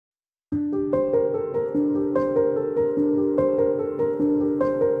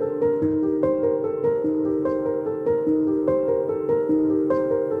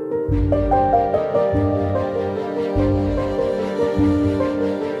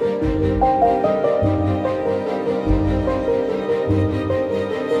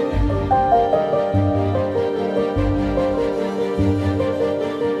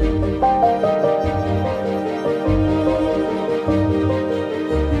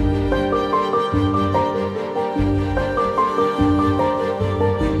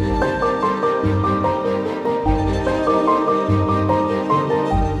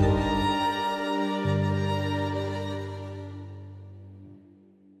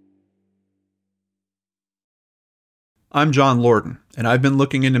I'm John Lordan, and I've been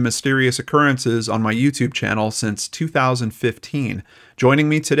looking into mysterious occurrences on my YouTube channel since 2015. Joining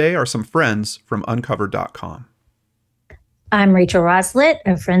me today are some friends from Uncovered.com. I'm Rachel Roslet,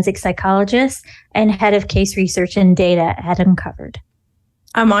 a forensic psychologist and head of case research and data at Uncovered.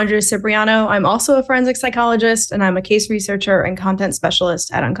 I'm Andrea Cipriano. I'm also a forensic psychologist, and I'm a case researcher and content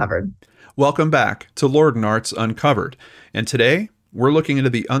specialist at Uncovered. Welcome back to LordanArts Uncovered, and today we're looking into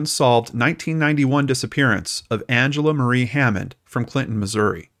the unsolved 1991 disappearance of Angela Marie Hammond from Clinton,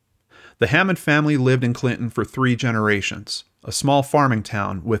 Missouri. The Hammond family lived in Clinton for 3 generations, a small farming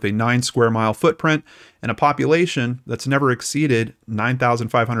town with a 9-square-mile footprint and a population that's never exceeded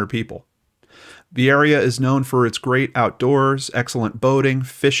 9,500 people. The area is known for its great outdoors, excellent boating,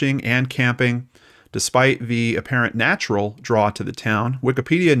 fishing, and camping. Despite the apparent natural draw to the town,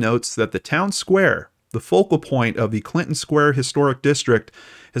 Wikipedia notes that the town square, the focal point of the Clinton Square Historic District,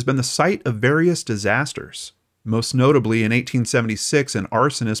 has been the site of various disasters. Most notably, in 1876, an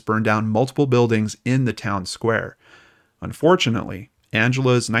arsonist burned down multiple buildings in the town square. Unfortunately,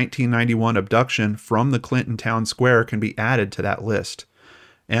 Angela's 1991 abduction from the Clinton town square can be added to that list.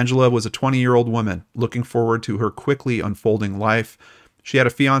 Angela was a 20-year-old woman looking forward to her quickly unfolding life. She had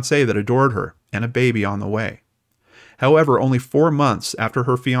a fiancé that adored her and a baby on the way. However, only 4 months after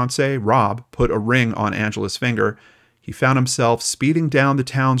her fiancé, Rob, put a ring on Angela's finger, he found himself speeding down the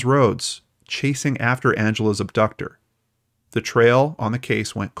town's roads, chasing after Angela's abductor. The trail on the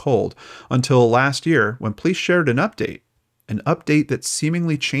case went cold until last year when police shared an update that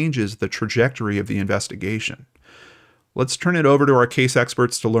seemingly changes the trajectory of the investigation. Let's turn it over to our case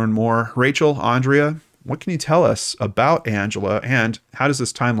experts to learn more. Rachel, Andrea, what can you tell us about Angela, and how does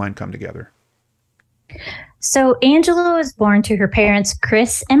this timeline come together? So Angela was born to her parents,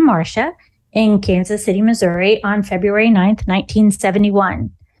 Chris and Marcia, in Kansas City, Missouri on February 9th,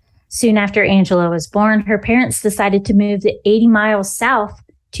 1971. Soon after Angela was born, her parents decided to move 80 miles south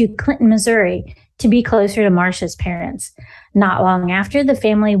to Clinton, Missouri, to be closer to Marcia's parents. Not long after, the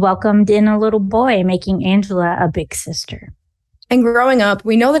family welcomed in a little boy, making Angela a big sister. And growing up,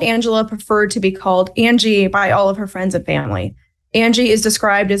 we know that Angela preferred to be called Angie by all of her friends and family. Angie is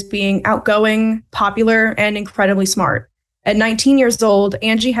described as being outgoing, popular, and incredibly smart. At 19 years old,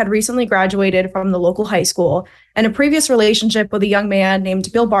 Angie had recently graduated from the local high school, and a previous relationship with a young man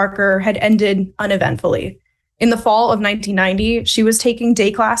named Bill Barker had ended uneventfully. In the fall of 1990, she was taking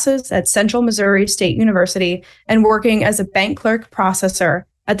day classes at Central Missouri State University and working as a bank clerk processor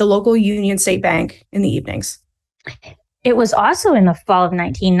at the local Union State Bank in the evenings. It was also in the fall of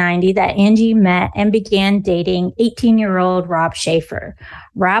 1990 that Angie met and began dating 18-year-old Rob Schaefer.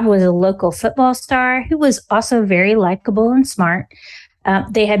 Rob was a local football star who was also very likable and smart.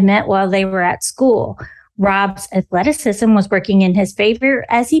 They had met while they were at school. Rob's athleticism was working in his favor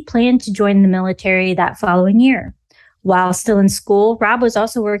as he planned to join the military that following year. While still in school, Rob was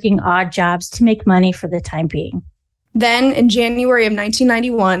also working odd jobs to make money for the time being. Then, in January of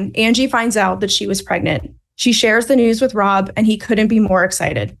 1991, Angie finds out that she was pregnant. She shares the news with Rob, and he couldn't be more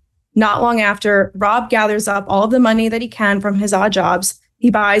excited. Not long after, Rob gathers up all of the money that he can from his odd jobs.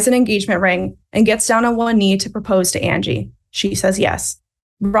 He buys an engagement ring and gets down on one knee to propose to Angie. She says yes.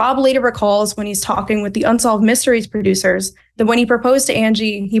 Rob later recalls when he's talking with the Unsolved Mysteries producers that when he proposed to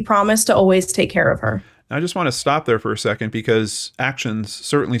Angie, he promised to always take care of her. I just want to stop there for a second because actions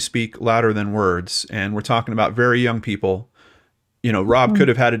certainly speak louder than words, and we're talking about very young people. You know, Rob could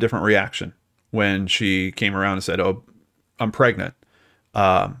have had a different reaction when she came around and said, "Oh, I'm pregnant."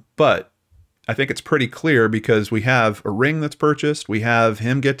 But I think it's pretty clear because we have a ring that's purchased. We have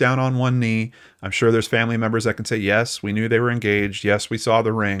him get down on one knee. I'm sure there's family members that can say, yes, we knew they were engaged. Yes, we saw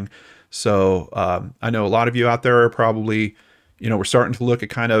the ring. So I know a lot of you out there are probably, you know, we're starting to look at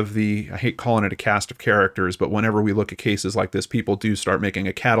kind of I hate calling it a cast of characters, but whenever we look at cases like this, people do start making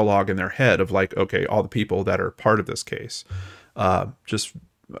a catalog in their head of like, okay, all the people that are part of this case.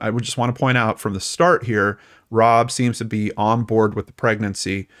 I would just want to point out from the start here, Rob seems to be on board with the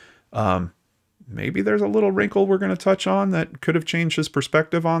pregnancy. Maybe there's a little wrinkle we're going to touch on that could have changed his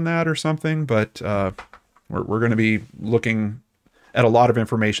perspective on that or something, but we're going to be looking at a lot of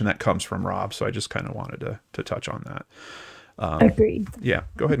information that comes from Rob, so I just kind of wanted to touch on that. Agreed. Yeah,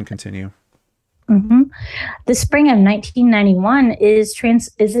 go ahead and continue. Mm-hmm. The spring of 1991 is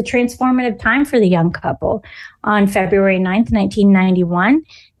a transformative time for the young couple. On February 9th, 1991,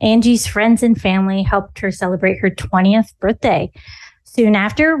 Angie's friends and family helped her celebrate her 20th birthday. Soon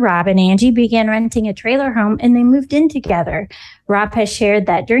after, Rob and Angie began renting a trailer home and they moved in together. Rob has shared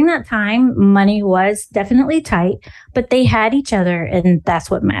that during that time, money was definitely tight, but they had each other and that's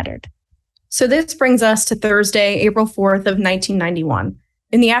what mattered. So this brings us to Thursday, April 4th of 1991.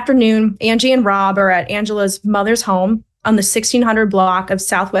 In the afternoon, Angie and Rob are at Angela's mother's home on the 1600 block of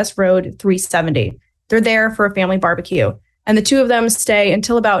Southwest Road 370. They're there for a family barbecue, and the two of them stay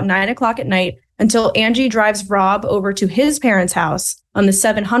until about 9 o'clock at night until Angie drives Rob over to his parents' house on the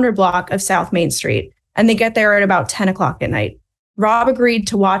 700 block of South Main Street, and they get there at about 10 o'clock at night. Rob agreed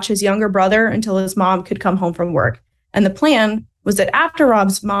to watch his younger brother until his mom could come home from work, and the plan was that after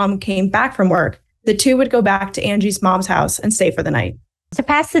Rob's mom came back from work, the two would go back to Angie's mom's house and stay for the night. To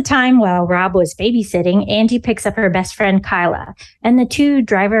pass the time while Rob was babysitting, Angie picks up her best friend, Kyla, and the two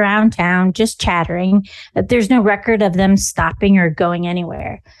drive around town just chattering. There's no record of them stopping or going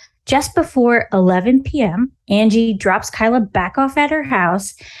anywhere. Just before 11 p.m., Angie drops Kyla back off at her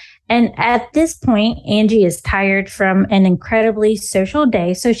house. And at this point, Angie is tired from an incredibly social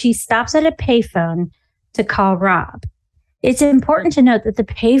day, so she stops at a payphone to call Rob. It's important to note that the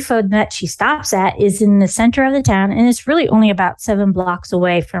payphone that she stops at is in the center of the town, and it's really only about 7 blocks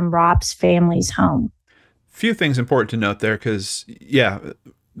away from Rob's family's home. Few things important to note there because, yeah,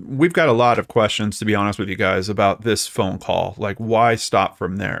 we've got a lot of questions, to be honest with you guys, about this phone call. Like, why stop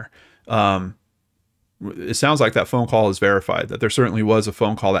from there? It sounds like that phone call is verified, that there certainly was a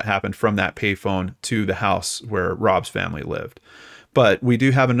phone call that happened from that payphone to the house where Rob's family lived. But we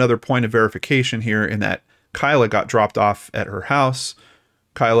do have another point of verification here in that Kyla got dropped off at her house.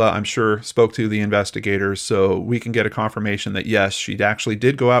 Kyla, I'm sure, spoke to the investigators, so we can get a confirmation that, yes, she actually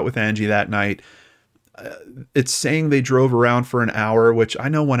did go out with Angie that night. It's saying they drove around for an hour, which I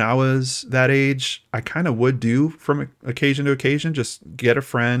know when I was that age, I kind of would do from occasion to occasion, just get a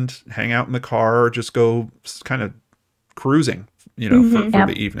friend, hang out in the car, or just go kind of cruising, for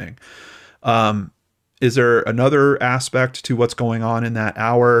the evening. Is there another aspect to what's going on in that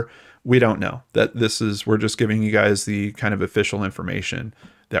hour? We don't know. We're just giving you guys the kind of official information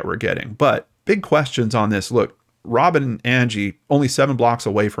that we're getting. But big questions on this. Look, Robin and Angie, only 7 blocks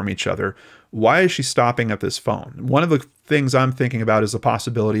away from each other. Why is she stopping at this phone? One of the things I'm thinking about is the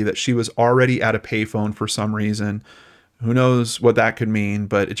possibility that she was already at a payphone for some reason. Who knows what that could mean,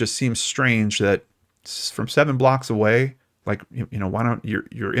 but it just seems strange that from 7 blocks away, like, why don't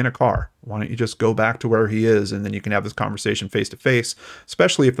you're in a car? Why don't you just go back to where he is, and then you can have this conversation face to face,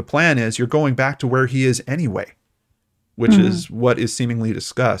 especially if the plan is you're going back to where he is anyway, which is what is seemingly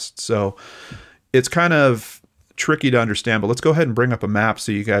discussed. So it's kind of tricky to understand, but let's go ahead and bring up a map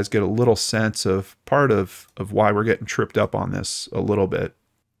so you guys get a little sense of part of why we're getting tripped up on this a little bit.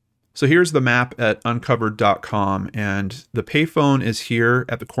 So here's the map at uncovered.com, and the payphone is here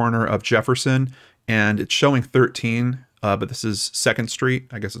at the corner of Jefferson, and it's showing 13, but this is 2nd Street.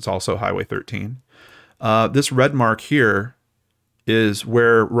 I guess it's also Highway 13. This red mark here is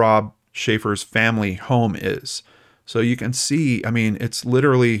where Rob Schaefer's family home is. So you can see, it's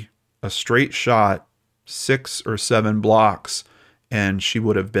literally a straight shot, 6 or 7 blocks, and she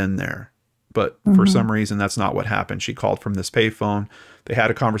would have been there. But for some reason, that's not what happened. She called from this payphone. They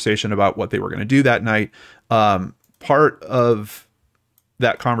had a conversation about what they were going to do that night. Part of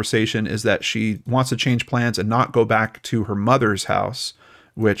that conversation is that she wants to change plans and not go back to her mother's house,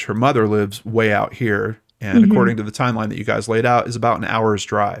 which her mother lives way out here. And according to the timeline that you guys laid out, is about an hour's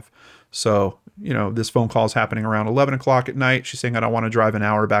drive. So, this phone call is happening around 11 o'clock at night. She's saying, I don't want to drive an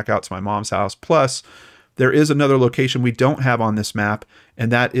hour back out to my mom's house. Plus, there is another location we don't have on this map,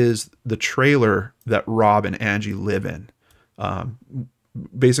 and that is the trailer that Rob and Angie live in.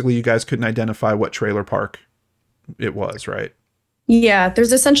 Basically, you guys couldn't identify what trailer park it was, right? Yeah,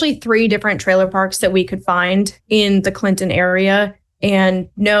 there's essentially 3 different trailer parks that we could find in the Clinton area. And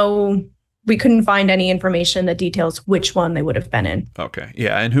no, we couldn't find any information that details which one they would have been in. Okay.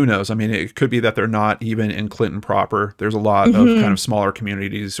 Yeah. And who knows? It could be that they're not even in Clinton proper. There's a lot of kind of smaller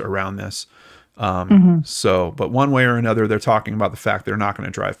communities around this. But one way or another, they're talking about the fact they're not going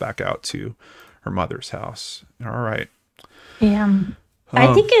to drive back out to her mother's house. All right. Yeah.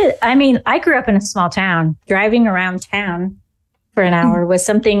 I think I grew up in a small town. Driving around town for an hour was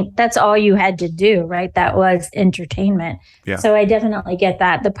something, that's all you had to do, right? That was entertainment. Yeah. So I definitely get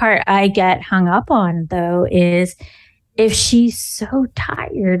that. The part I get hung up on, though, is if she's so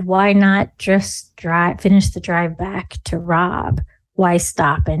tired, why not just finish the drive back to Rob? Why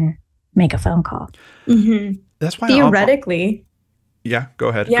stop and make a phone call? That's why theoretically. Yeah, go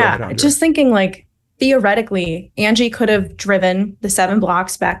ahead. Yeah, go ahead, just thinking theoretically, Angie could have driven the 7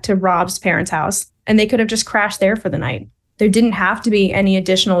 blocks back to Rob's parents' house, and they could have just crashed there for the night. There didn't have to be any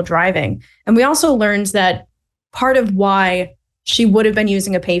additional driving. And we also learned that part of why she would have been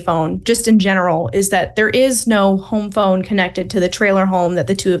using a payphone, just in general, is that there is no home phone connected to the trailer home that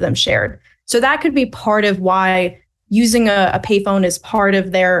the two of them shared. So that could be part of why using a payphone is part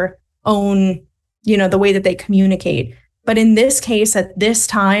of their own, the way that they communicate. But in this case, at this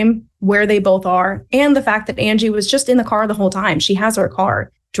time, where they both are, and the fact that Angie was just in the car the whole time, she has her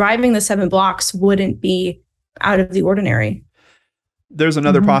car, driving the 7 blocks wouldn't be out of the ordinary. There's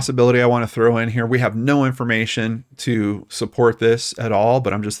another possibility I want to throw in here. We have no information to support this at all,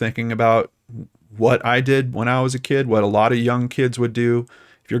 but I'm just thinking about what I did when I was a kid, what a lot of young kids would do.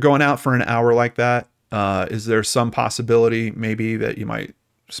 If you're going out for an hour like that, is there some possibility maybe that you might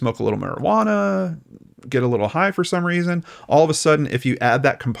smoke a little marijuana, get a little high for some reason? All of a sudden, if you add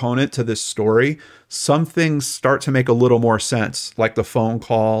that component to this story, some things start to make a little more sense, like the phone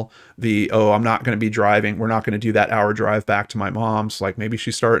call, oh, I'm not going to be driving. We're not going to do that hour drive back to my mom's. Like maybe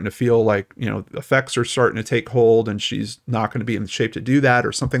she's starting to feel like, you know, the effects are starting to take hold and she's not going to be in shape to do that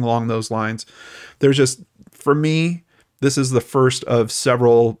or something along those lines. There's just, for me, this is the first of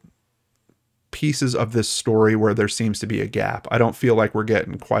several pieces of this story where there seems to be a gap. I don't feel like we're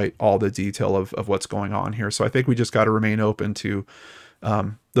getting quite all the detail of what's going on here. So I think we just got to remain open to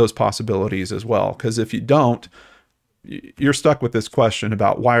those possibilities as well. Because if you don't, you're stuck with this question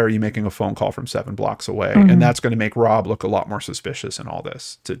about why are you making a phone call from 7 blocks away? And that's going to make Rob look a lot more suspicious in all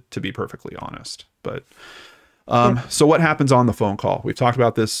this, to be perfectly honest. But so what happens on the phone call? We've talked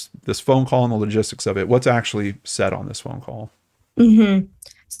about this phone call and the logistics of it. What's actually said on this phone call?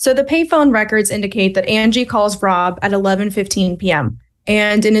 So the payphone records indicate that Angie calls Rob at 11:15 p.m.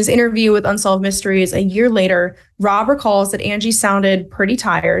 And in his interview with Unsolved Mysteries a year later, Rob recalls that Angie sounded pretty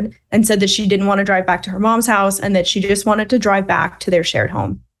tired and said that she didn't want to drive back to her mom's house and that she just wanted to drive back to their shared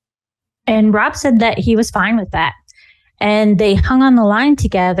home. And Rob said that he was fine with that. And they hung on the line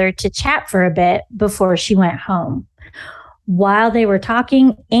together to chat for a bit before she went home. While they were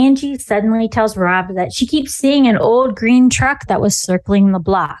talking, Angie suddenly tells Rob that she keeps seeing an old green truck that was circling the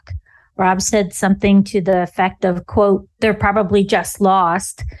block. Rob said something to the effect of, quote, "They're probably just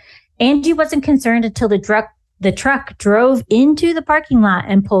lost." Angie wasn't concerned until the truck drove into the parking lot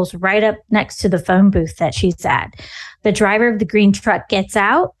and pulls right up next to the phone booth that she's at. The driver of the green truck gets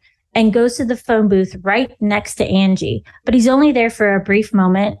out and goes to the phone booth right next to Angie, but he's only there for a brief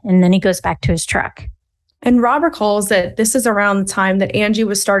moment and then he goes back to his truck. And Rob recalls that this is around the time that Angie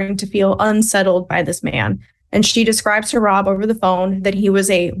was starting to feel unsettled by this man. And she describes to Rob over the phone that he was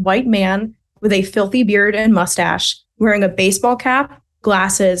a white man with a filthy beard and mustache, wearing a baseball cap,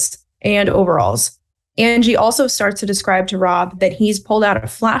 glasses, and overalls. Angie also starts to describe to Rob that he's pulled out a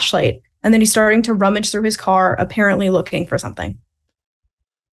flashlight and then he's starting to rummage through his car, apparently looking for something.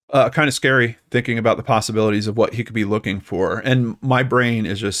 Kind of scary thinking about the possibilities of what he could be looking for. And my brain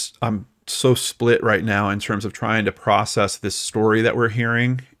is just, I'm so split right now in terms of trying to process this story that we're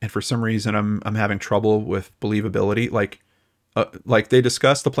hearing. And for some reason, I'm having trouble with believability. Like they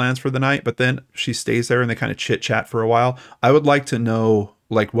discuss the plans for the night, but then she stays there and they kind of chit chat for a while. I would like to know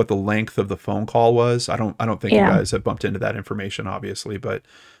like what the length of the phone call was. I don't think you guys have bumped into that information, obviously, but,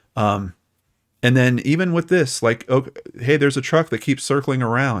 and then even with this, like, okay, hey, there's a truck that keeps circling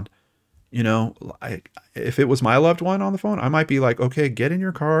around. You know, if it was my loved one on the phone, I might be like, okay, get in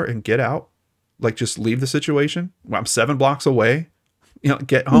your car and get out. Like, just leave the situation. I'm 7 blocks away. You know,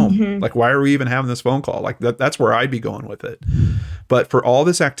 get home. Like, why are we even having this phone call? Like, that's where I'd be going with it. But for all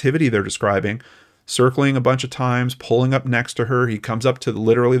this activity they're describing, circling a bunch of times, pulling up next to her, he comes up to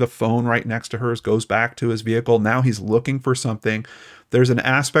literally the phone right next to hers, goes back to his vehicle. Now he's looking for something. There's an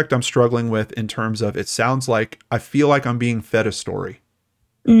aspect I'm struggling with in terms of, it sounds like, I feel like I'm being fed a story.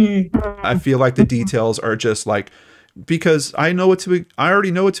 I feel like the details are just like, because I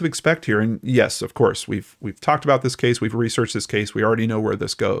already know what to expect here. And yes, of course, we've talked about this case. We've researched this case. We already know where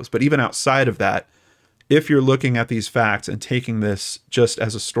this goes. But even outside of that, if you're looking at these facts and taking this just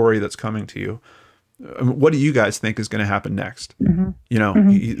as a story that's coming to you, what do you guys think is going to happen next? You know,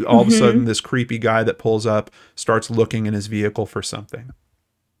 all of a sudden, this creepy guy that pulls up starts looking in his vehicle for something.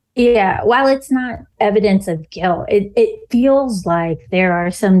 Yeah, while it's not evidence of guilt, it feels like there are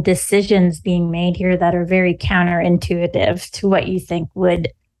some decisions being made here that are very counterintuitive to what you think would,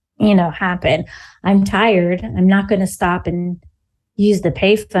 happen. I'm tired. I'm not going to stop and use the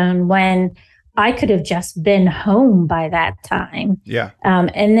payphone when I could have just been home by that time. Yeah.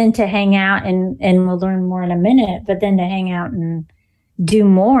 And then to hang out and we'll learn more in a minute, but then to hang out and do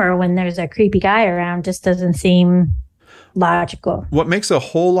more when there's a creepy guy around just doesn't seem logical. What makes a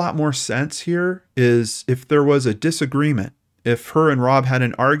whole lot more sense here is if there was a disagreement, if her and Rob had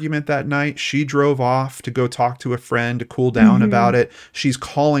an argument that night, she drove off to go talk to a friend to cool down about it. She's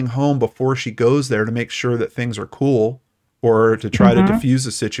calling home before she goes there to make sure that things are cool or to try to diffuse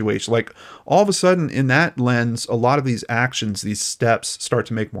the situation. Like, all of a sudden in that lens, a lot of these actions, these steps start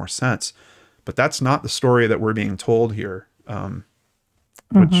to make more sense, but that's not the story that we're being told here.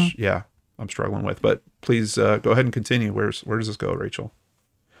 Which, yeah, I'm struggling with. But please go ahead and continue. Where does this go, Rachel?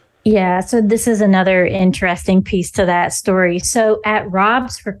 Yeah, so this is another interesting piece to that story. So at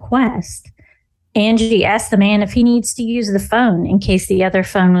Rob's request, Angie asked the man if he needs to use the phone in case the other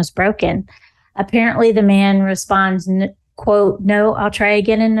phone was broken. Apparently, the man responds, quote, "No, I'll try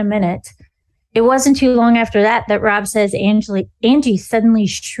again in a minute." It wasn't too long after that Rob says Angie suddenly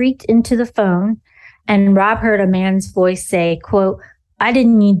shrieked into the phone, and Rob heard a man's voice say, quote, "I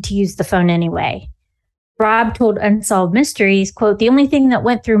didn't need to use the phone anyway." Rob told Unsolved Mysteries, quote, "The only thing that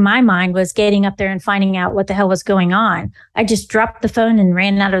went through my mind was getting up there and finding out what the hell was going on. I just dropped the phone and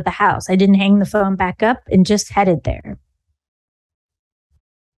ran out of the house. I didn't hang the phone back up and just headed there."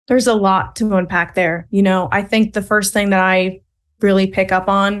 There's a lot to unpack there. You know, I think the first thing that I really pick up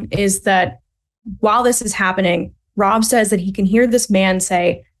on is that while this is happening, Rob says that he can hear this man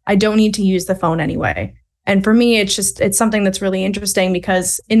say, "I don't need to use the phone anyway." And for me, it's something that's really interesting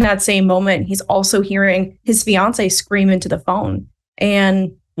because in that same moment, he's also hearing his fiance scream into the phone.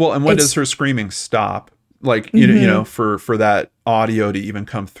 And when does her screaming stop? Like, you know, for that audio to even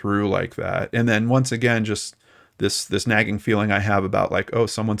come through like that. And then once again, just this nagging feeling I have about like, oh,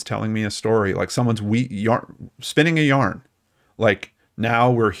 someone's telling me a story, like someone's spinning a yarn. Like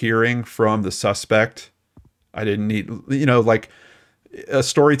now we're hearing from the suspect. I didn't need, you know, like a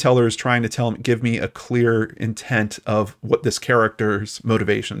storyteller is trying to give me a clear intent of what this character's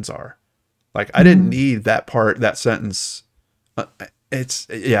motivations are. Like I didn't need that sentence.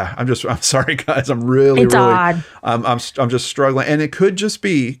 I'm sorry guys. I'm really odd. I'm just struggling. And it could just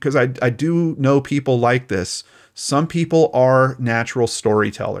be because I do know people like this. Some people are natural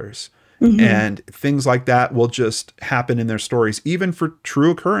storytellers and things like that will just happen in their stories, even for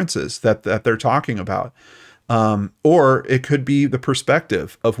true occurrences that they're talking about. Or it could be the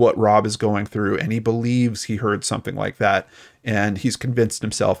perspective of what Rob is going through. And he believes he heard something like that. And he's convinced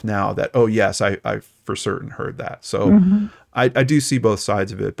himself now that, oh yes, I for certain heard that. So I do see both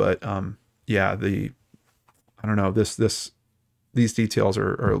sides of it, but, yeah, I don't know, these details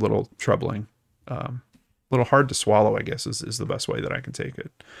are a little troubling. A little hard to swallow, I guess is the best way that I can take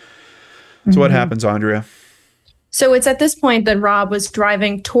it. So what happens, Andrea? So it's at this point that Rob was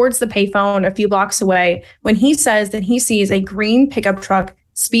driving towards the payphone a few blocks away when he says that he sees a green pickup truck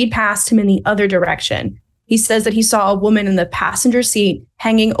speed past him in the other direction. He says that he saw a woman in the passenger seat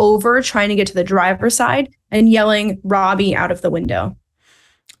hanging over, trying to get to the driver's side and yelling Robbie out of the window.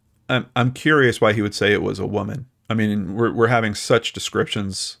 I'm curious why he would say it was a woman. I mean, we're having such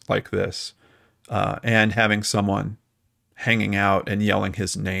descriptions like this, and having someone hanging out and yelling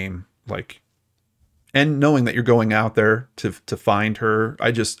his name, like, and knowing that you're going out there to find her.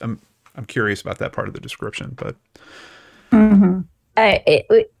 I'm curious about that part of the description, but.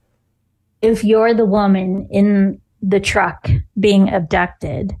 If you're the woman in the truck being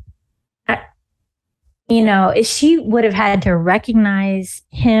abducted, you know, she would have had to recognize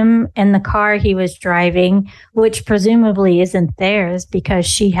him and the car he was driving, which presumably isn't theirs because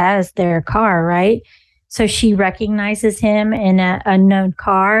she has their car, right? So she recognizes him in an unknown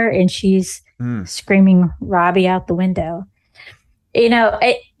car and she's screaming Robbie out the window. You know,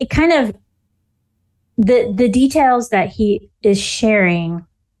 it kind of, the details that he is sharing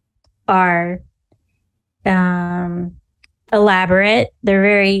are elaborate. They're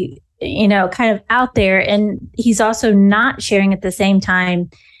very, you know, kind of out there. And he's also not sharing at the same time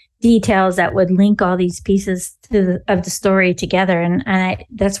details that would link all these pieces of the story together. And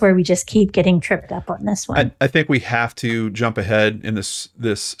that's where we just keep getting tripped up on this one. I think we have to jump ahead in this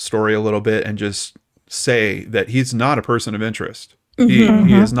story a little bit and just say that he's not a person of interest. He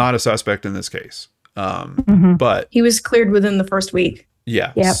is not a suspect in this case. But he was cleared within the first week.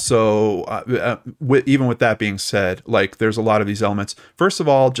 Yeah. Yep. So even with that being said, like there's a lot of these elements. First of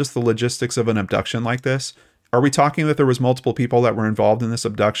all, just the logistics of an abduction like this. Are we talking that there was multiple people that were involved in this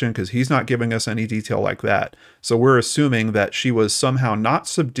abduction? Because he's not giving us any detail like that. So we're assuming that she was somehow not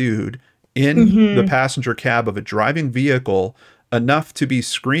subdued in the passenger cab of a driving vehicle enough to be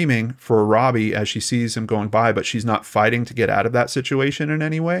screaming for Robbie as she sees him going by, but she's not fighting to get out of that situation in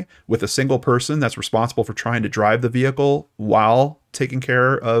any way with a single person that's responsible for trying to drive the vehicle while taking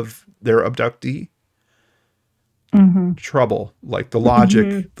care of their abductee. Trouble. Like the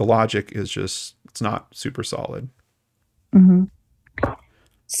logic is just, it's not super solid.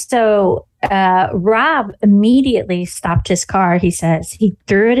 So Rob immediately stopped his car. He says he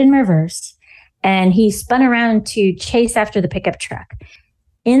threw it in reverse and he spun around to chase after the pickup truck.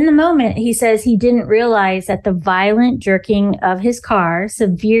 In the moment, he says he didn't realize that the violent jerking of his car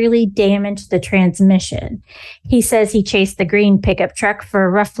severely damaged the transmission. He says he chased the green pickup truck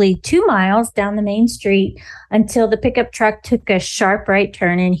for roughly 2 miles down the main street until the pickup truck took a sharp right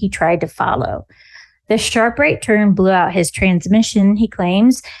turn and he tried to follow. The sharp right turn blew out his transmission, he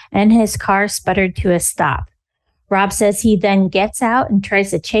claims, and his car sputtered to a stop. Rob says he then gets out and tries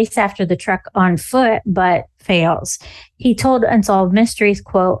to chase after the truck on foot, but fails. He told Unsolved Mysteries,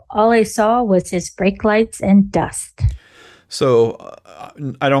 quote, "All I saw was his brake lights and dust." So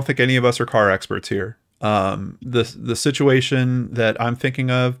I don't think any of us are car experts here. The situation that I'm thinking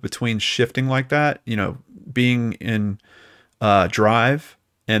of between shifting like that, being in drive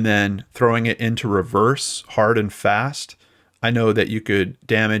and then throwing it into reverse hard and fast, I know that you could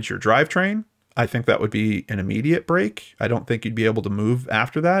damage your drivetrain. I think that would be an immediate break. I don't think you'd be able to move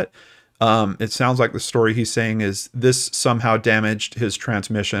after that. It sounds like the story he's saying is this somehow damaged his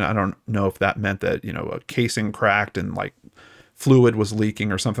transmission. I don't know if that meant that, a casing cracked and like fluid was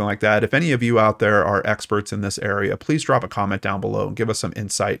leaking or something like that. If any of you out there are experts in this area, please drop a comment down below and give us some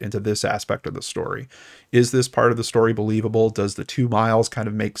insight into this aspect of the story. Is this part of the story believable? Does the 2 miles kind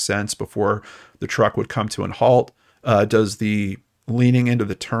of make sense before the truck would come to a halt? Does the leaning into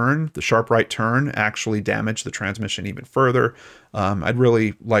the turn, the sharp right turn, actually damage the transmission even further? I'd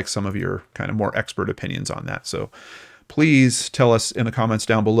really like some of your kind of more expert opinions on that. So please tell us in the comments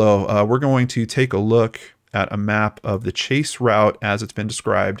down below. We're going to take a look at a map of the chase route as it's been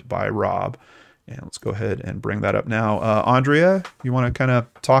described by Rob. And let's go ahead and bring that up now. Andrea, you want to kind of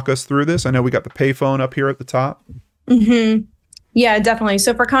talk us through this? I know we got the payphone up here at the top. Mm-hmm. Yeah, definitely.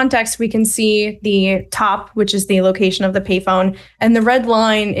 So for context, we can see the top, which is the location of the payphone, and the red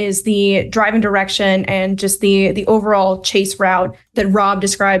line is the driving direction and just the overall chase route that Rob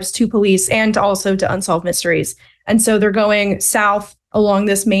describes to police and also to Unsolved Mysteries. And so they're going south along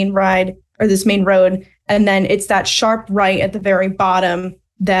this main ride or this main road, and then it's that sharp right at the very bottom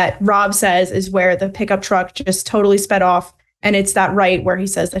that Rob says is where the pickup truck just totally sped off. And it's that right where he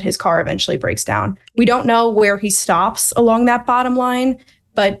says that his car eventually breaks down. We don't know where he stops along that bottom line,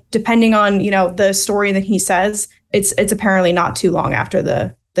 but depending on, the story that he says, it's apparently not too long after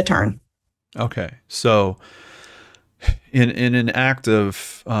the turn. Okay. So in an act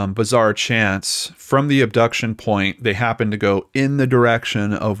of bizarre chance, from the abduction point, they happen to go in the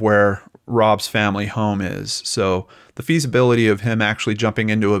direction of where Rob's family home is. So the feasibility of him actually jumping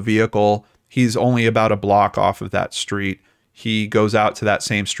into a vehicle, he's only about a block off of that street. He goes out to that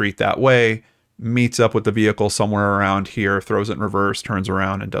same street that way, meets up with the vehicle somewhere around here, throws it in reverse, turns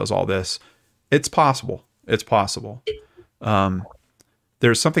around and does all this. It's possible. It's possible.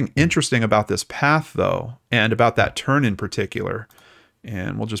 There's something interesting about this path, though, and about that turn in particular.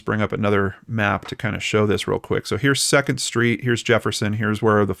 And we'll just bring up another map to kind of show this real quick. So here's 2nd Street. Here's Jefferson. Here's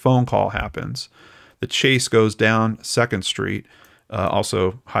where the phone call happens. The chase goes down 2nd Street,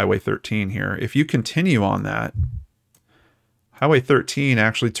 also Highway 13 here. If you continue on that, Highway 13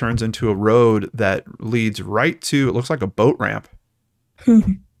 actually turns into a road that leads right to, it looks like a boat ramp.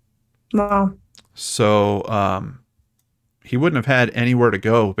 Wow. So he wouldn't have had anywhere to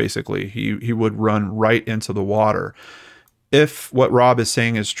go, basically. He would run right into the water. If what Rob is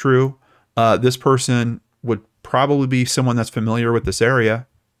saying is true, this person would probably be someone that's familiar with this area.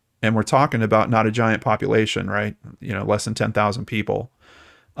 And we're talking about not a giant population, right? Less than 10,000 people.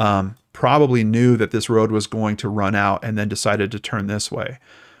 Probably knew that this road was going to run out and then decided to turn this way.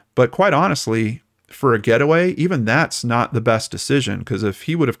 But quite honestly, for a getaway, even that's not the best decision, because if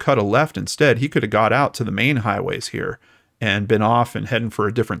he would have cut a left instead, he could have got out to the main highways here and been off and heading for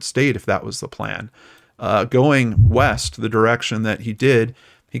a different state if that was the plan. Going west, the direction that he did,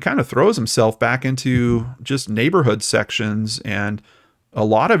 he kind of throws himself back into just neighborhood sections, and a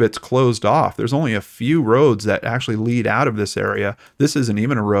lot of it's closed off. There's only a few roads that actually lead out of this area. This isn't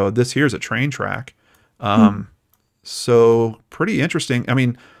even a road. This here's a train track. So pretty interesting. I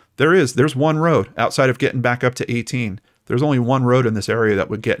mean, there's one road outside of getting back up to 18. There's only one road in this area that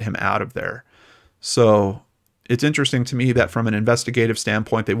would get him out of there. So it's interesting to me that from an investigative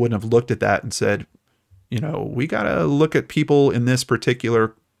standpoint, they wouldn't have looked at that and said, we got to look at people in this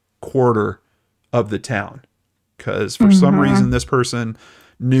particular quarter of the town. Because for some reason, this person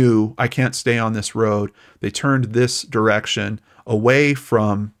knew, I can't stay on this road. They turned this direction away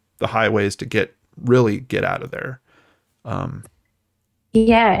from the highways to really get out of there.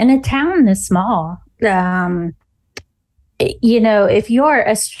 Yeah, in a town this small, if you're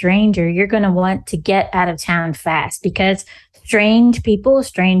a stranger, you're going to want to get out of town fast because strange people,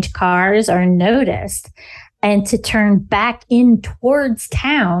 strange cars are noticed. And to turn back in towards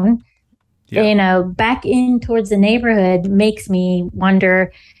town, back in towards the neighborhood makes me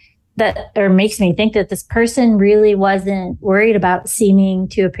wonder makes me think that this person really wasn't worried about seeming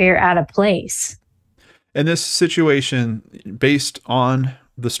to appear out of place. And this situation, based on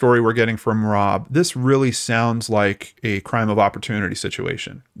the story we're getting from Rob, this really sounds like a crime of opportunity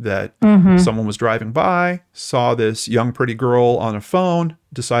situation, that someone was driving by, saw this young, pretty girl on a phone,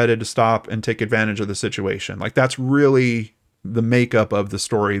 decided to stop and take advantage of the situation. Like, that's really the makeup of the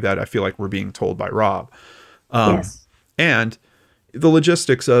story that I feel like we're being told by Rob. Yes. And the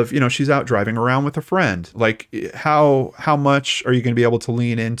logistics of, she's out driving around with a friend. Like, how much are you going to be able to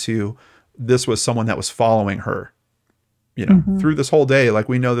lean into this was someone that was following her, through this whole day? Like,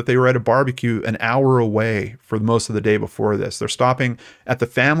 we know that they were at a barbecue an hour away for most of the day before this. They're stopping at the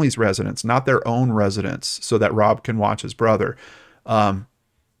family's residence, not their own residence, so that Rob can watch his brother. I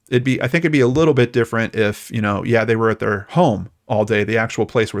think it'd be a little bit different if, they were at their home all day, the actual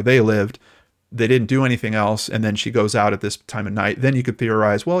place where they lived. They didn't do anything else, and then she goes out at this time of night. Then you could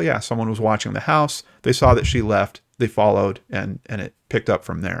theorize, well, yeah, someone was watching the house. They saw that she left. They followed, and it picked up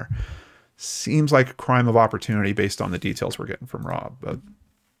from there. Seems like a crime of opportunity based on the details we're getting from Rob. But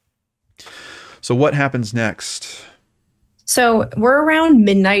so what happens next? So we're around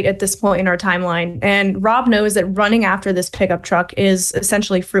midnight at this point in our timeline, and Rob knows that running after this pickup truck is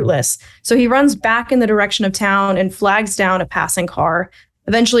essentially fruitless. So he runs back in the direction of town and flags down a passing car.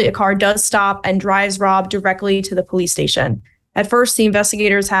 Eventually, a car does stop and drives Rob directly to the police station. At first, the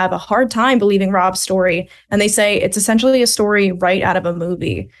investigators have a hard time believing Rob's story, and they say it's essentially a story right out of a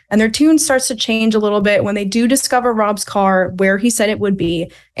movie. And their tune starts to change a little bit when they do discover Rob's car where he said it would be,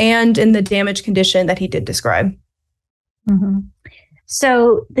 and in the damaged condition that he did describe.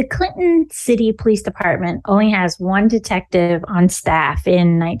 So the Clinton City Police Department only has one detective on staff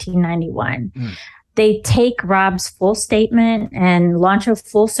in 1991. They take Rob's full statement and launch a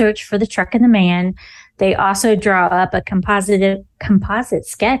full search for the truck and the man. They also draw up a composite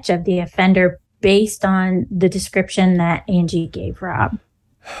sketch of the offender based on the description that Angie gave Rob.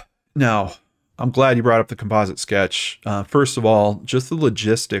 Now, I'm glad you brought up the composite sketch. First of all, just the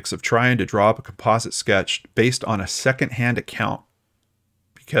logistics of trying to draw up a composite sketch based on a secondhand account,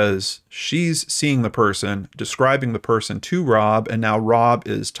 because she's seeing the person, describing the person to Rob, and now Rob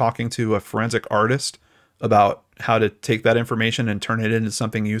is talking to a forensic artist about how to take that information and turn it into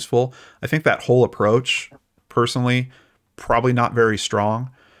something useful. I think that whole approach, personally, probably not very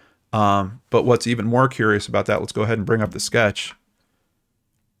strong. But what's even more curious about that, let's go ahead and bring up the sketch.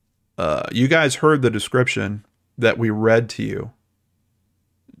 You guys heard the description that we read to you.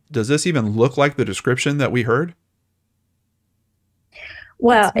 Does this even look like the description that we heard?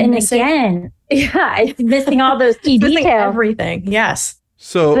 Well, and again, it's missing all those key details. Everything, yes.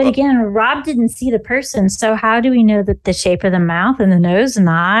 So, but again, Rob didn't see the person. So how do we know that the shape of the mouth and the nose and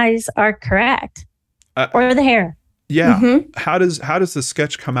the eyes are correct, or the hair? Yeah. How does the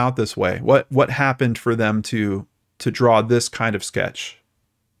sketch come out this way? What happened for them to draw this kind of sketch?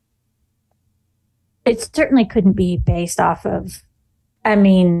 It certainly couldn't be based off of. I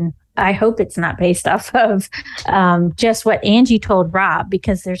mean, I hope it's not based off of just what Angie told Rob,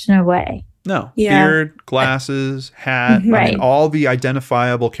 because there's no way. No. Yeah. Beard, glasses, hat. Right. I mean, all the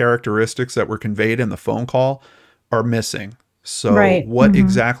identifiable characteristics that were conveyed in the phone call are missing. So what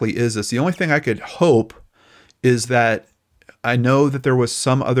exactly is this? The only thing I could hope is that I know that there was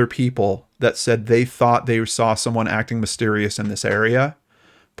some other people that said they thought they saw someone acting mysterious in this area.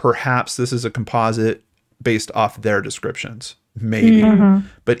 Perhaps this is a composite based off their descriptions. Maybe.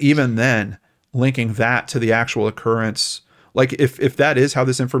 But even then, linking that to the actual occurrence, like if that is how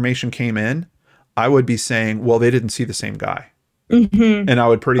this information came in, I would be saying, well, they didn't see the same guy. And I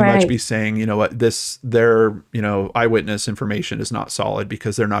would pretty much be saying, you know what, their eyewitness information is not solid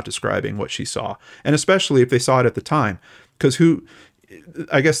because they're not describing what she saw. And especially if they saw it at the time, because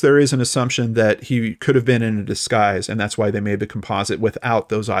I guess there is an assumption that he could have been in a disguise, and that's why they made the composite without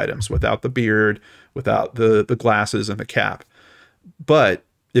those items, without the beard, without the glasses and the cap. But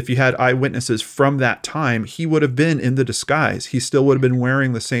if you had eyewitnesses from that time, he would have been in the disguise. He still would have been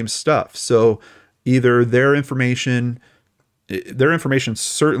wearing the same stuff. So either their information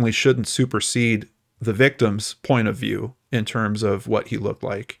certainly shouldn't supersede the victim's point of view in terms of what he looked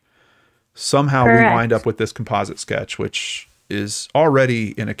like. Somehow we wind up with this composite sketch, which is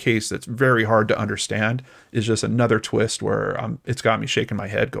already in a case that's very hard to understand, is just another twist where it's got me shaking my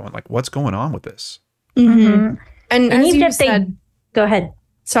head going like, what's going on with this? And as you said, go ahead.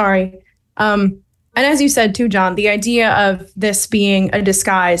 Sorry. And as you said too, John, the idea of this being a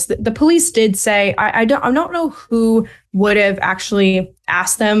disguise, the police did say, I don't know who would have actually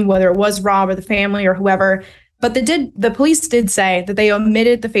asked them, whether it was Rob or the family or whoever, But the police did say that they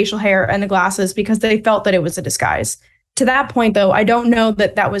omitted the facial hair and the glasses because they felt that it was a disguise. To that point, though, I don't know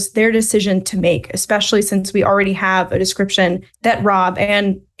that that was their decision to make, especially since we already have a description that Rob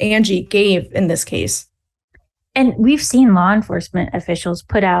and Angie gave in this case. And we've seen law enforcement officials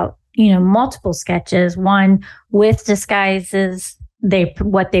put out, multiple sketches, one with disguises,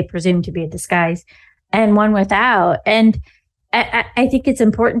 what they presume to be a disguise, and one without. And I think it's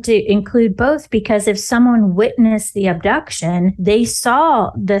important to include both, because if someone witnessed the abduction, they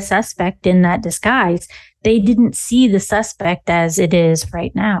saw the suspect in that disguise. They didn't see the suspect as it is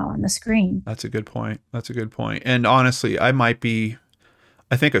right now on the screen. That's a good point. And honestly, I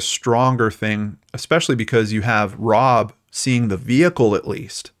think a stronger thing, especially because you have Rob seeing the vehicle at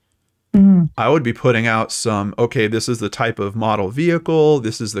least. I would be putting out okay, this is the type of model vehicle.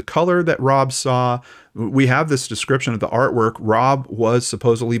 This is the color that Rob saw. We have this description of the artwork. Rob was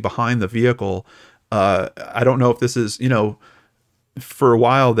supposedly behind the vehicle. I don't know if this is, for a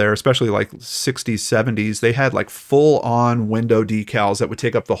while there, especially like 60s, 70s, they had like full on window decals that would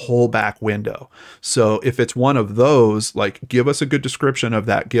take up the whole back window. So if it's one of those, like, give us a good description of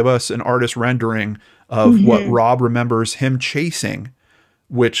that. Give us an artist rendering of what Rob remembers him chasing,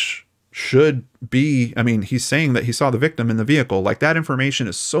 which should be, he's saying that he saw the victim in the vehicle. Like, that information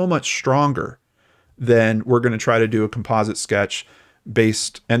is so much stronger than we're going to try to do a composite sketch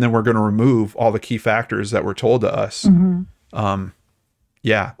based, and then we're going to remove all the key factors that were told to us. This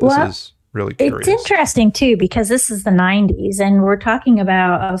is really curious. It's interesting too, because this is the 90s and we're talking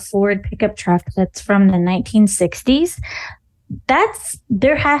about a Ford pickup truck that's from the 1960s.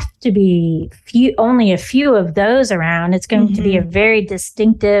 There has to be only a few of those around. It's going to be a very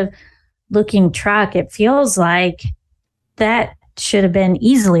distinctive looking truck. It feels like that should have been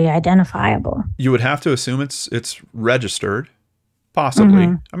easily identifiable. You would have to assume it's registered,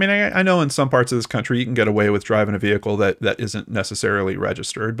 possibly. I know in some parts of this country you can get away with driving a vehicle that isn't necessarily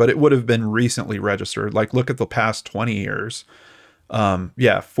registered, but it would have been recently registered. Like, look at the past 20 years.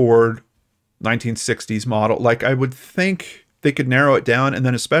 Ford 1960s model. Like, I would think they could narrow it down, and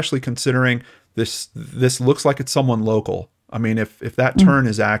then especially considering this looks like it's someone local. If that turn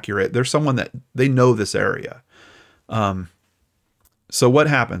is accurate, there's someone that they know this area. So what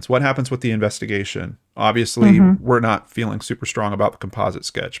happens? What happens with the investigation? Obviously, we're not feeling super strong about the composite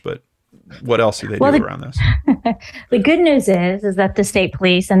sketch, but what else do they do around this? The good news is that the state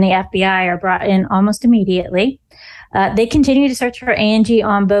police and the FBI are brought in almost immediately. They continue to search for Angie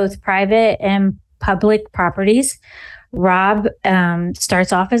on both private and public properties. Rob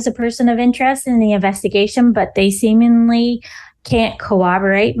starts off as a person of interest in the investigation, but they seemingly can't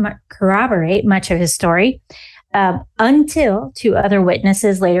corroborate much of his story until two other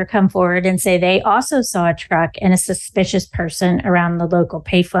witnesses later come forward and say they also saw a truck and a suspicious person around the local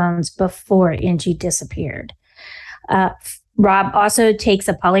payphones before Angie disappeared. Rob also takes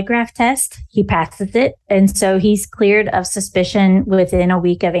a polygraph test. He passes it, and so he's cleared of suspicion within a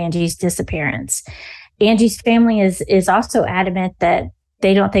week of Angie's disappearance. Angie's family is also adamant that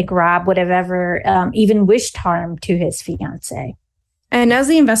they don't think Rob would have ever even wished harm to his fiancée. And as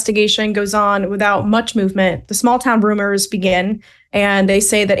the investigation goes on without much movement, the small town rumors begin, and they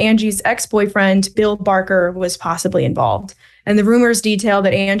say that Angie's ex-boyfriend, Bill Barker, was possibly involved. And the rumors detail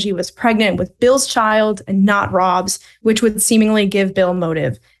that Angie was pregnant with Bill's child and not Rob's, which would seemingly give Bill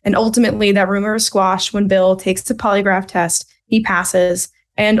motive. And ultimately, that rumor is squashed when Bill takes the polygraph test. He passes.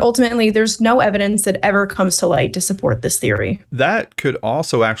 And ultimately, there's no evidence that ever comes to light to support this theory. That could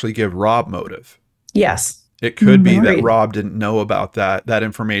also actually give Rob motive. Yes. It could be that Rob didn't know about that. That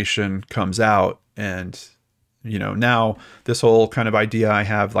information comes out. And, now this whole kind of idea I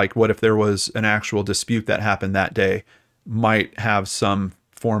have, like, what if there was an actual dispute that happened that day, might have some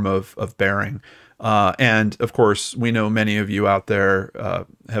form of bearing. And of course, we know many of you out there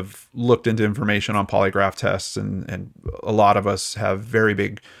have looked into information on polygraph tests, and a lot of us have very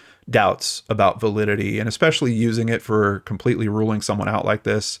big doubts about validity, and especially using it for completely ruling someone out like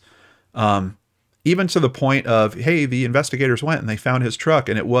this. Even to the point of, hey, the investigators went and they found his truck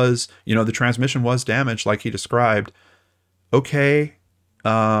and it was, the transmission was damaged like he described. Okay.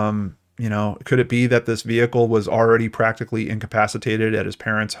 Could it be that this vehicle was already practically incapacitated at his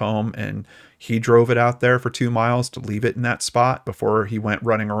parents' home and he drove it out there for 2 miles to leave it in that spot before he went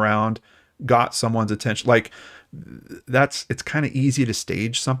running around, got someone's attention? Like, it's kind of easy to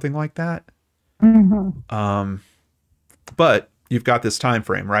stage something like that. But you've got this time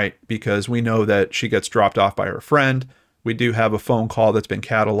frame, right? Because we know that she gets dropped off by her friend. We do have a phone call that's been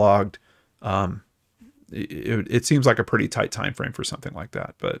cataloged. It seems like a pretty tight time frame for something like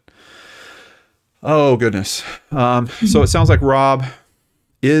that, but oh goodness. So it sounds like Rob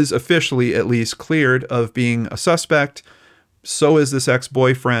is officially at least cleared of being a suspect. So is this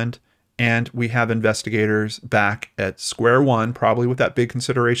ex-boyfriend. And we have investigators back at square one, probably with that big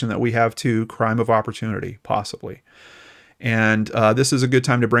consideration that we have too, crime of opportunity, possibly. And this is a good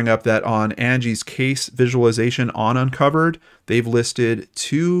time to bring up that on Angie's case visualization on Uncovered, they've listed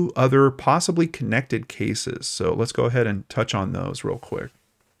 2 other possibly connected cases. So let's go ahead and touch on those real quick.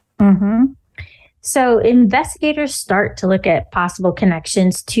 So investigators start to look at possible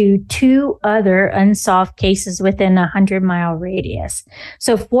connections to 2 other unsolved cases within a 100-mile radius.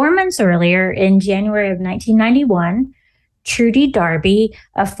 So 4 months earlier, in January of 1991, Trudy Darby,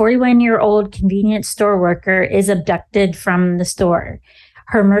 a 41-year-old convenience store worker, is abducted from the store.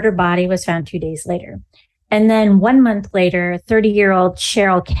 Her murder body was found 2 days later. And then 1 month later, 30-year-old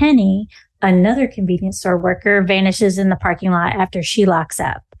Cheryl Kenny, another convenience store worker, vanishes in the parking lot after she locks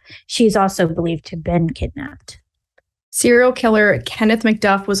up. She's also believed to have been kidnapped. Serial killer Kenneth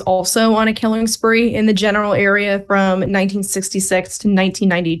McDuff was also on a killing spree in the general area from 1966 to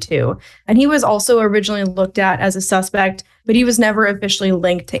 1992. And he was also originally looked at as a suspect, but he was never officially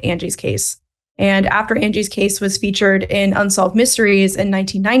linked to Angie's case. And after Angie's case was featured in Unsolved Mysteries in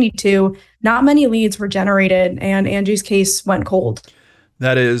 1992, not many leads were generated, and Angie's case went cold.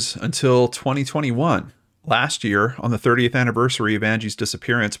 That is until 2021. Last year, on the 30th anniversary of Angie's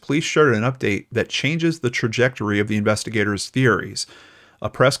disappearance, police shared an update that changes the trajectory of the investigators' theories. A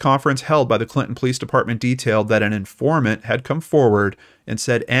press conference held by the Clinton Police Department detailed that an informant had come forward and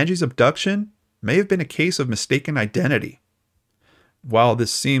said Angie's abduction may have been a case of mistaken identity. While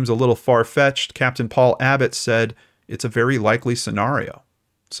this seems a little far-fetched, Captain Paul Abbott said it's a very likely scenario.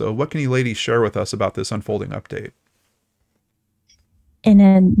 So what can you ladies share with us about this unfolding update? In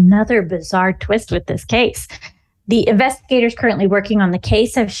another bizarre twist with this case, the investigators currently working on the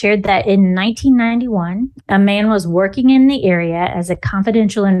case have shared that in 1991, a man was working in the area as a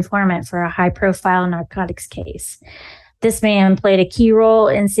confidential informant for a high-profile narcotics case. This man played a key role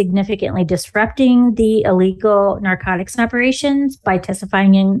in significantly disrupting the illegal narcotics operations by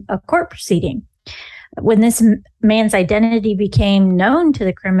testifying in a court proceeding. When this man's identity became known to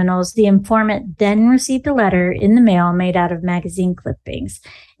the criminals, the informant then received a letter in the mail made out of magazine clippings.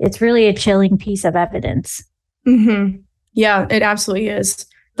 It's really a chilling piece of evidence. Yeah, it absolutely is.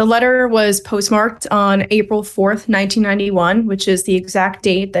 The letter was postmarked on April 4th, 1991, which is the exact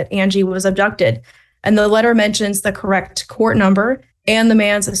date that Angie was abducted. And the letter mentions the correct court number and the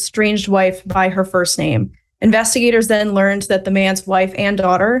man's estranged wife by her first name. Investigators then learned that the man's wife and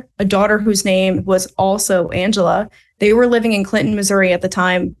daughter, a daughter whose name was also Angela, they were living in Clinton, Missouri at the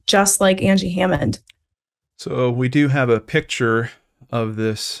time, just like Angie Hammond. So we do have a picture of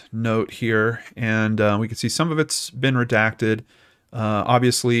this note here, and we can see some of it's been redacted.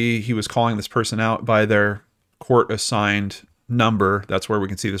 Obviously, he was calling this person out by their court-assigned number. That's where we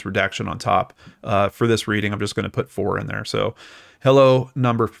can see this redaction on top. For this reading, I'm just going to put 4 in there. So, hello,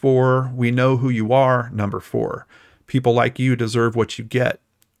 number 4. We know who you are, number 4. People like you deserve what you get.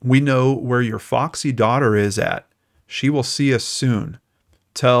 We know where your foxy daughter is at. She will see us soon.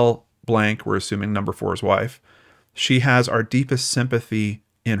 Tell blank, we're assuming number 4's wife, she has our deepest sympathy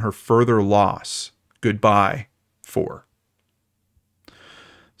in her further loss. Goodbye, 4.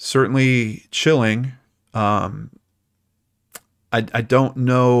 Certainly chilling. I don't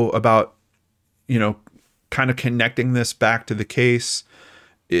know about, kind of connecting this back to the case.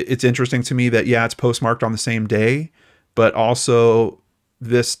 It's interesting to me that, yeah, it's postmarked on the same day, but also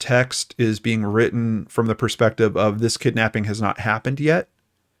this text is being written from the perspective of this kidnapping has not happened yet.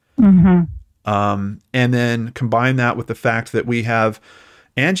 And then combine that with the fact that we have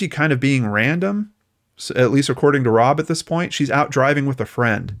Angie kind of being random, so at least according to Rob at this point. She's out driving with a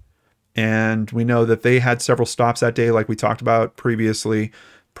friend. And we know that they had several stops that day, like we talked about previously.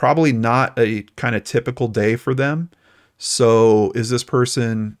 Probably not a kind of typical day for them. So is this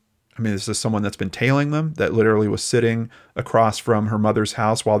person, is this someone that's been tailing them, that literally was sitting across from her mother's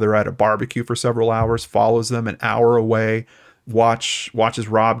house while they're at a barbecue for several hours, follows them an hour away, watches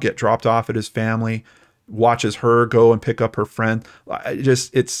Rob get dropped off at his family, watches her go and pick up her friend.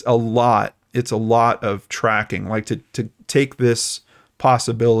 It's a lot. It's a lot of tracking, like to take this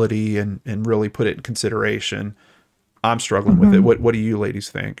possibility and really put it in consideration. I'm struggling with it. What do you ladies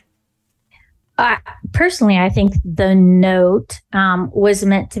think? Personally, I think the note was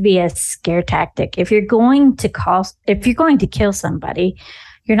meant to be a scare tactic. If you're going to kill somebody,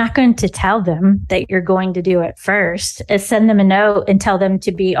 you're not going to tell them that you're going to do it first. Send them a note and tell them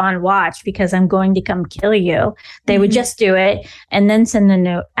to be on watch because I'm going to come kill you. They would just do it and then send the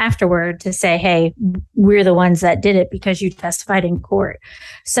note afterward to say, hey, we're the ones that did it because you testified in court.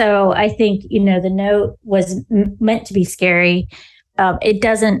 So I think, the note was meant to be scary. It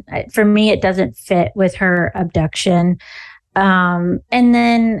doesn't, for me, it doesn't fit with her abduction. And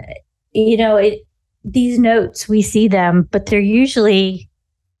then, these notes, we see them, but they're usually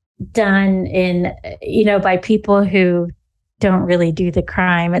done by people who don't really do the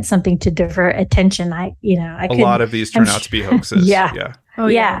crime. It's something to divert attention. A lot of these turn out to be hoaxes. Yeah. Yeah. Oh,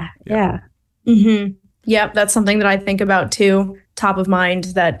 yeah. Mm-hmm. Yep. That's something that I think about too. Top of mind,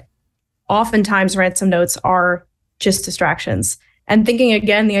 that oftentimes ransom notes are just distractions. And thinking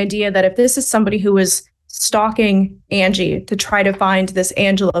again, the idea that if this is somebody who was stalking Angie to try to find this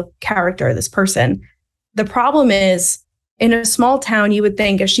Angela character, this person, the problem is, in a small town, you would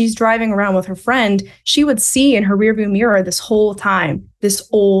think if she's driving around with her friend, she would see in her rearview mirror this whole time, this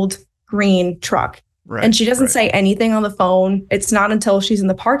old green truck. Right, and she doesn't say anything on the phone. It's not until she's in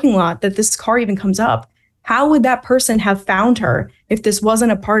the parking lot that this car even comes up. How would that person have found her if this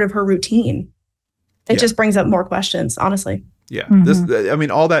wasn't a part of her routine? It just brings up more questions, honestly. Yeah.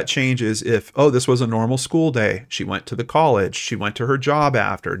 Mm-hmm. All that changes if, this was a normal school day. She went to the college. She went to her job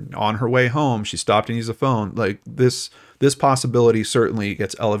after. On her way home, she stopped and used a phone. Like this possibility certainly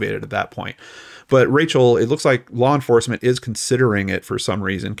gets elevated at that point. But Rachel, it looks like law enforcement is considering it for some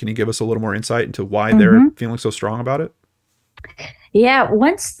reason. Can you give us a little more insight into why they're feeling so strong about it? Yeah,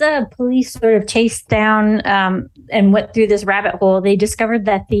 once the police sort of chased down and went through this rabbit hole, they discovered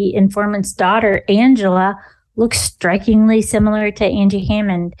that the informant's daughter, Angela, looks strikingly similar to Angie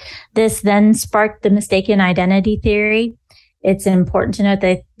Hammond. This then sparked the mistaken identity theory. It's important to note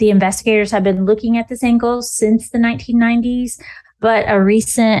that the investigators have been looking at this angle since the 1990s, but a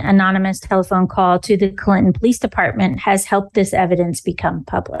recent anonymous telephone call to the Clinton Police Department has helped this evidence become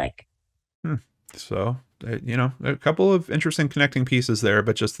public. So, a couple of interesting connecting pieces there,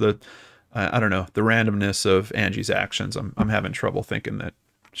 but just the randomness of Angie's actions. I'm having trouble thinking that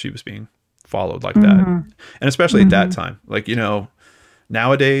she was being followed like that. And especially at that time,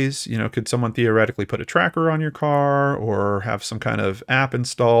 nowadays, could someone theoretically put a tracker on your car or have some kind of app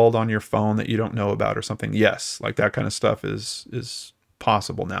installed on your phone that you don't know about or something? Yes. Like that kind of stuff is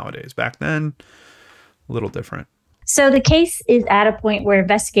possible nowadays. Back then, a little different. So the case is at a point where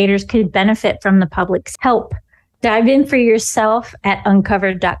investigators could benefit from the public's help. Dive in for yourself at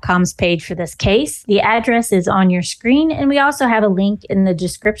uncovered.com's page for this case. The address is on your screen, and we also have a link in the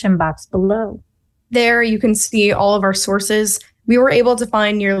description box below. There you can see all of our sources. We were able to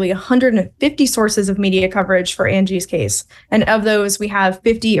find nearly 150 sources of media coverage for Angie's case. And of those, we have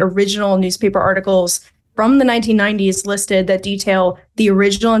 50 original newspaper articles from the 1990s listed that detail the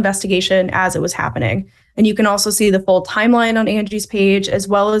original investigation as it was happening. And you can also see the full timeline on Angie's page, as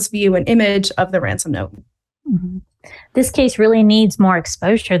well as view an image of the ransom note. This case really needs more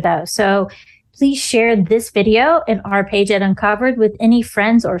exposure, though. So please share this video and our page at Uncovered with any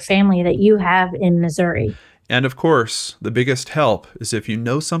friends or family that you have in Missouri. And of course, the biggest help is if you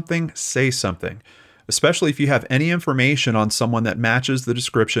know something, say something, especially if you have any information on someone that matches the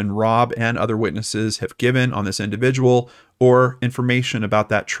description Rob and other witnesses have given on this individual or information about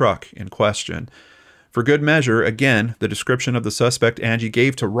that truck in question. For good measure, again, the description of the suspect Angie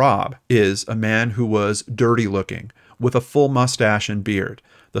gave to Rob is a man who was dirty looking, with a full mustache and beard.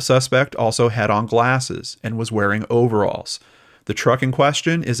 The suspect also had on glasses and was wearing overalls. The truck in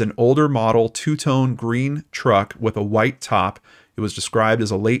question is an older model two-tone green truck with a white top. It was described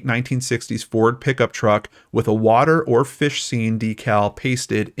as a late 1960s Ford pickup truck with a water or fish scene decal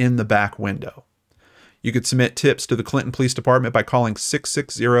pasted in the back window. You could submit tips to the Clinton Police Department by calling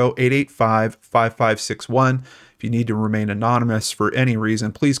 660-885-5561. If you need to remain anonymous for any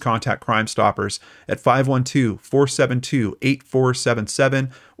reason, please contact CrimeStoppers at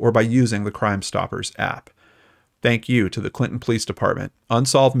 512-472-8477 or by using the CrimeStoppers app. Thank you to the Clinton Police Department,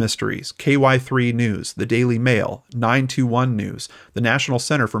 Unsolved Mysteries, KY3 News, The Daily Mail, 921 News, the National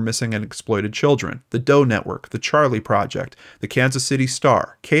Center for Missing and Exploited Children, the Doe Network, the Charlie Project, the Kansas City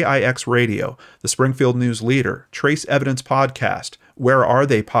Star, KIX Radio, the Springfield News Leader, Trace Evidence Podcast, Where Are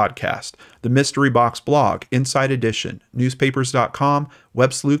They Podcast, the Mystery Box Blog, Inside Edition, newspapers.com,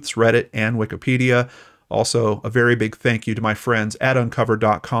 Web Sleuths, Reddit, and Wikipedia. Also, a very big thank you to my friends at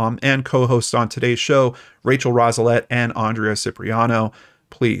uncovered.com and co-hosts on today's show, Rachel Rosalette and Andrea Cipriano.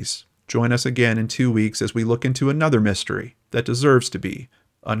 Please join us again in 2 weeks as we look into another mystery that deserves to be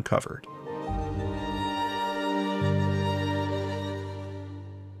uncovered.